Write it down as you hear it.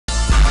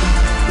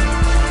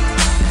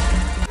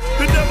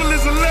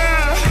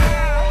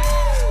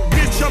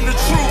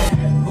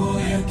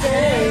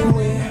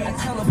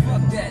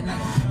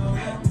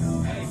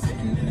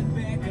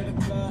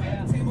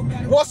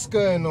What's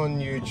going on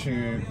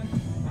YouTube?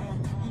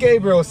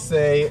 Gabriel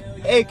Say,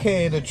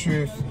 aka The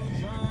Truth,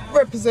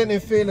 representing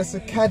Fearless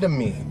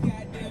Academy.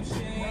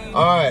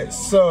 Alright,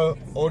 so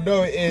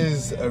although it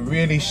is a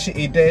really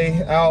shitty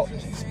day out,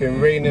 it's been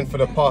raining for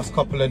the past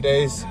couple of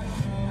days,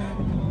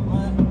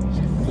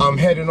 I'm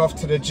heading off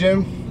to the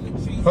gym.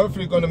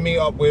 Hopefully going to meet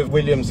up with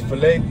Williams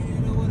Falade.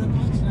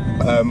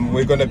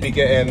 We're going to be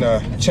getting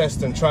a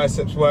chest and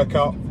triceps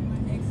workout.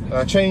 And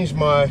I changed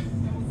my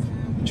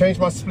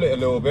split a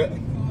little bit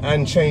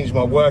and changed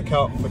my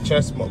workout for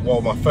chest,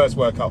 well, my first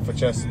workout for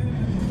chest.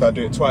 I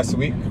do it twice a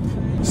week.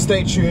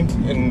 Stay tuned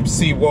and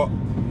see what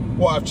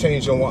I've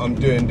changed and what I'm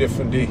doing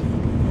differently.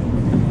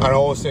 And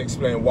I'll also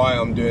explain why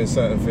I'm doing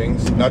certain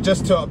things. Now,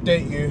 just to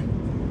update you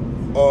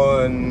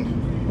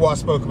on what I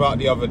spoke about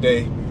the other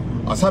day,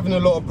 I was having a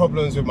lot of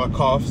problems with my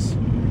calves.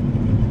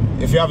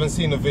 If you haven't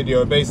seen the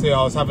video, basically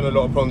I was having a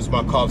lot of problems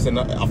with my calves and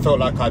I felt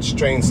like I'd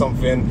strained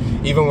something.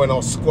 Even when I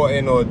was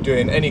squatting or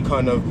doing any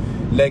kind of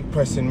leg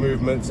pressing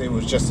movements, it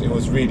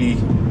was really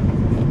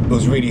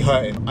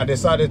hurting. I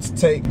decided to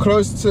take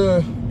close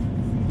to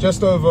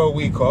just over a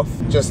week off,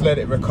 just let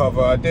it recover.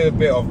 I did a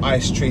bit of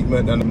ice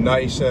treatment and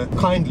Naisha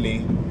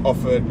kindly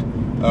offered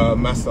a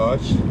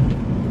massage.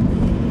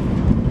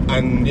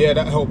 And yeah,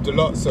 that helped a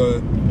lot. So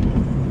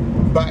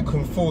back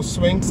in full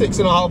swing,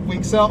 6.5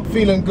 weeks out,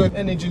 feeling good,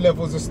 energy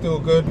levels are still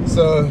good.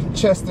 So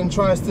chest and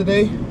tries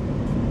today,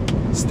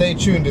 stay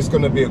tuned, it's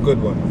gonna be a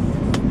good one.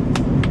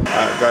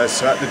 Alright guys,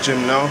 so at the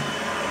gym now.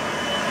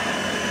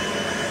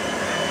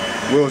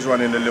 Will's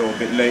running a little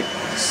bit late,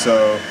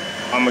 so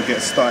I'm gonna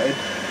get started.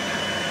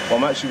 But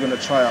I'm actually gonna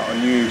try out a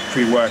new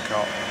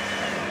pre-workout,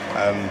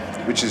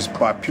 which is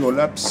by Pure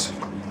Labs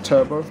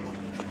Turbo.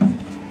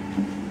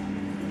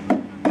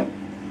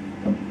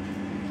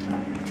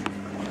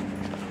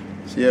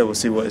 So yeah, we'll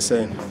see what it's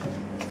saying.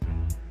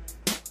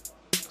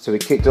 So we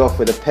kicked off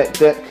with a pec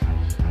deck,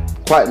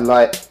 quite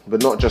light,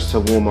 but not just to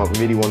warm up.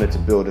 Really wanted to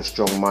build a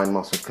strong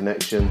mind-muscle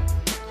connection.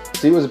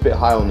 So he was a bit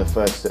high on the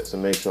first set, so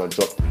make sure I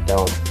dropped it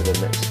down for the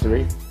next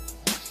 3.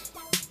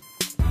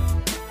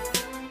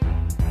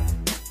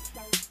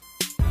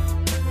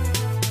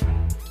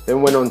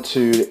 Then went on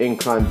to the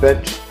incline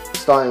bench,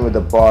 starting with the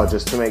bar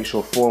just to make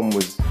sure form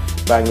was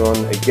bang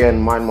on.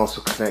 Again,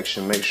 mind-muscle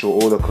connection, make sure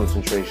all the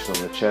concentration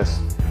on the chest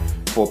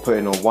before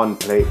putting on 1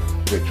 plate,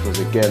 which was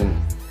again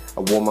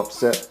a warm-up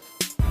set.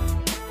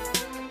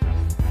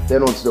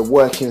 Then onto the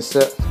working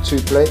set, 2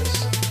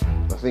 plates.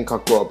 I think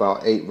I've got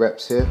about 8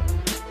 reps here.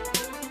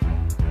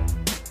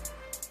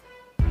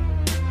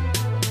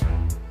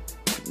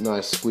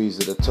 Nice squeeze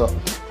at the top.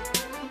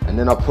 And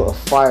then I put a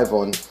 5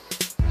 on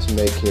to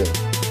make it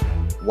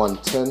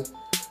 110.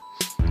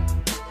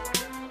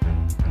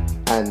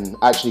 And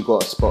actually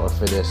got a spotter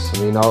for this.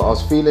 I mean, I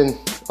was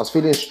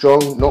feeling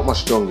strong, not my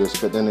strongest,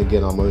 but then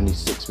again, I'm only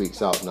 6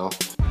 weeks out now.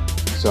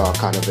 So I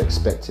kind of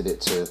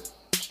expected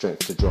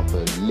strength to drop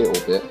a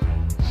little bit.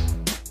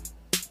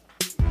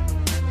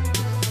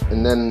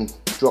 And then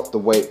drop the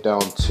weight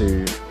down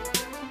to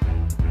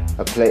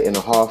a 1.5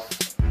 plates.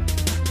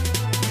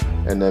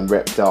 And then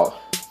repped out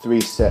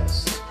 3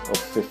 sets of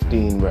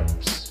 15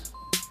 reps.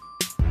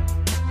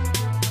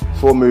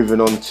 Before moving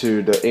on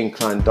to the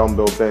incline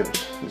dumbbell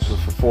bench, this was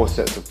for 4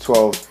 sets of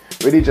 12.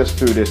 Really just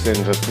threw this in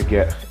just to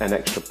get an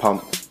extra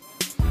pump.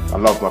 I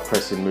love my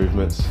pressing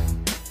movements.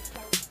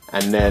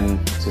 And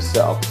then to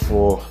set up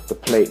for the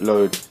plate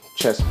load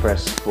chest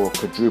press for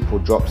quadruple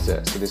drop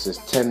set. So this is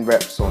 10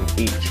 reps on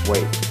each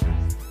weight.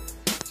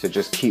 So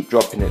just keep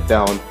dropping it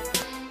down.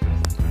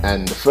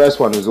 And the first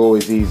one was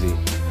always easy,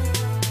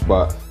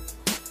 but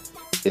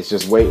it's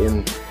just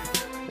waiting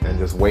and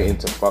just waiting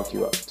to fuck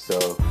you up.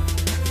 So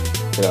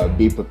you know,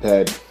 be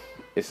prepared,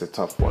 it's a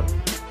tough one.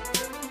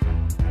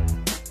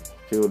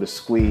 Feel the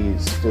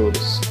squeeze,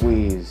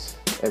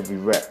 every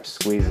rep,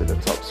 squeeze at the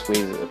top,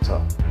 squeeze at the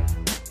top.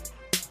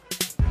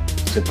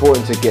 It's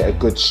important to get a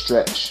good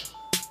stretch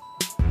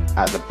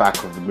at the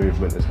back of the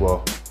movement as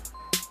well.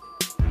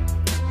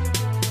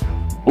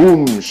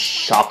 Boom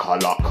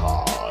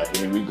shakalaka.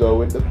 Here we go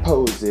with the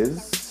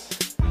poses.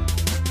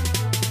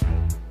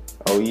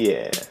 Oh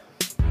yeah.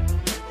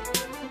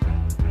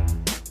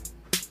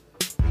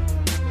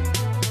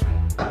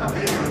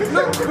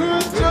 Look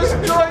who's just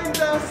joined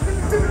us.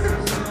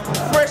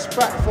 Fresh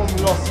back from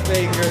Las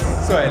Vegas.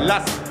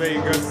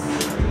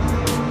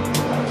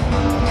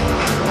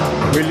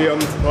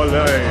 Williams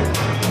Falade.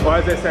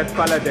 Why has it said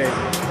Falade?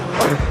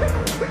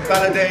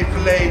 Falade,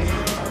 Falade,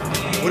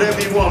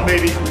 whatever you want,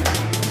 baby.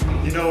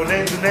 You know, a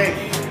name's a name.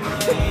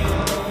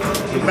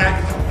 We're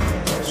back,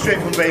 straight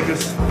from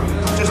Vegas.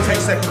 Just take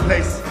 2nd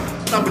place,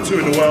 number 2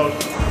 in the world.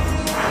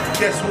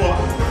 Guess what?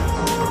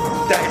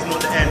 That is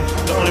not the end.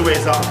 The only way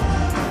is up.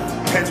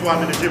 Hence why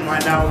I'm in the gym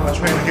right now. My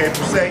trainer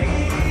Gabriel Say,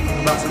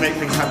 I'm about to make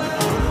things happen.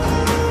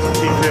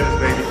 Team Fearless,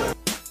 baby.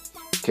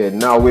 Okay,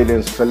 now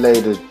Williams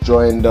Falade has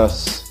joined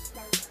us.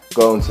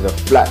 Going to the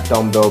flat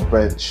dumbbell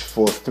bench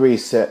for 3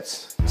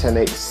 sets,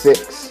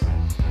 10-8-6.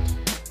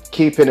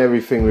 Keeping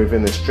everything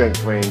within the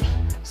strength range.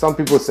 Some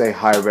people say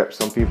high reps,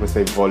 some people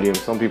say volume,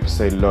 some people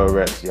say low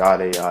reps,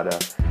 yada yada.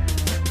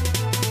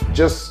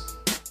 just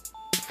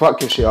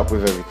fuck your shit up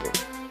with everything.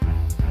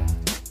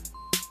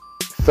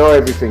 Throw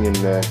everything in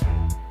there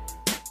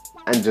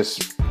and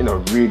just, you know,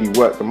 really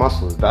work the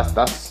muscles.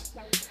 That's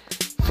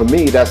for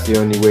me, that's the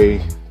only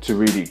way to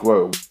really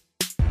grow.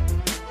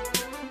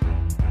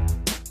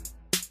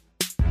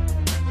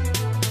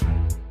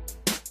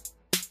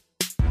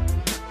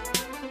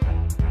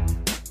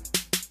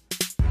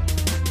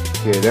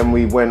 Okay, then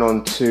we went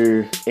on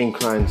to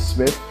incline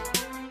Smith.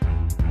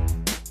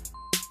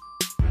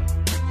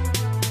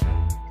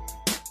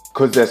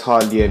 Because there's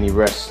hardly any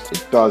rest,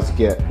 it does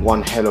get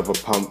one hell of a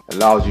pump.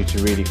 Allows you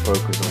to really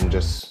focus on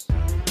just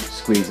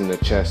squeezing the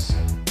chest.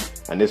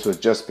 And this was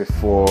just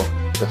before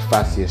the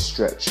fascia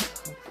stretch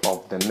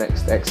of the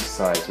next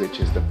exercise, which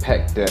is the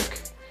pec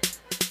deck.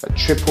 A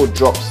triple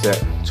drop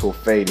set till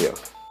failure.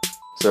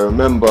 So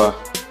remember,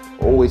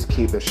 always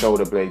keep the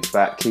shoulder blades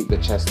back, keep the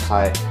chest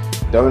high.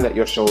 Don't let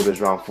your shoulders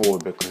round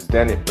forward, because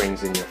then it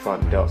brings in your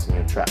front delts and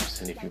your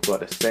traps. And if you've got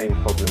the same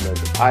problem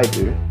as I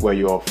do, where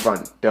your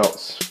front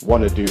delts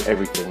want to do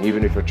everything,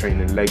 even if you're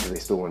training legs, they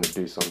still want to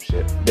do some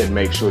shit, then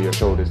make sure your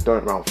shoulders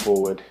don't round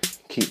forward.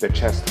 Keep the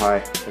chest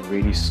high and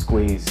really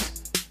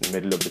squeeze the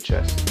middle of the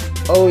chest.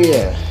 Oh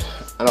yeah,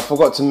 and I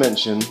forgot to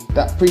mention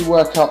that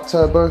pre-workout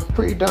turbo,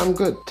 pretty damn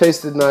good.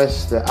 Tasted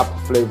nice, the apple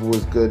flavor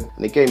was good,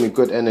 and it gave me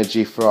good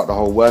energy throughout the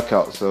whole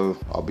workout, so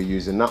I'll be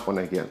using that one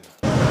again.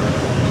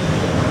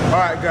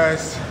 Alright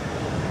guys,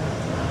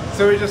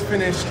 so we just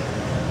finished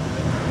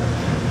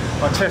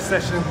our chest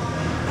session.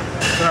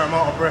 Sorry, I'm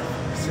out of breath,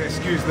 so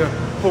excuse the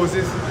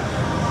pauses.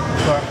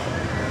 But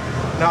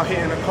now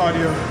hitting the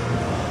cardio,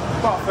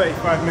 about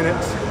 35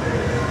 minutes.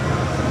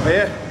 But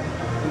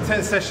yeah,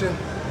 intense session,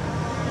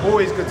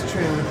 always good to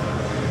train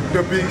with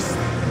the beast.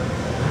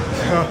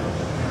 So,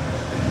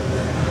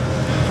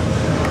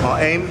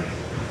 our aim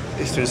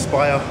is to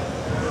inspire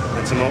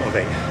and to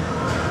motivate.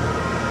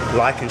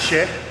 Like and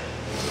share.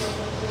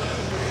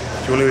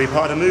 If you want to be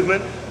part of the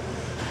movement,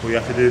 all you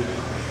have to do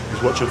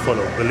is watch and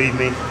follow. Believe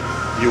me,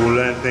 you will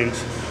learn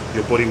things,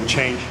 your body will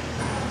change,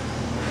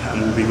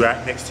 and we'll be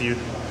right next to you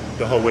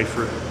the whole way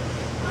through.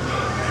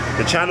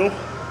 The channel.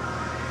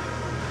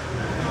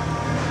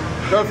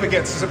 Don't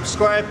forget to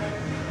subscribe.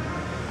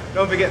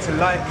 Don't forget to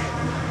like,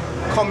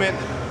 comment,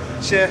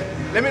 share.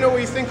 Let me know what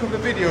you think of the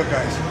video,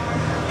 guys.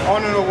 I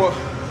want to know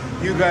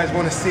what you guys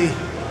want to see.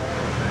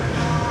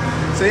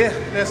 So yeah,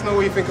 let us know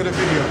what you think of the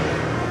video.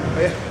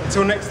 But yeah,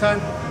 until next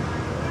time.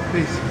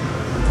 Peace.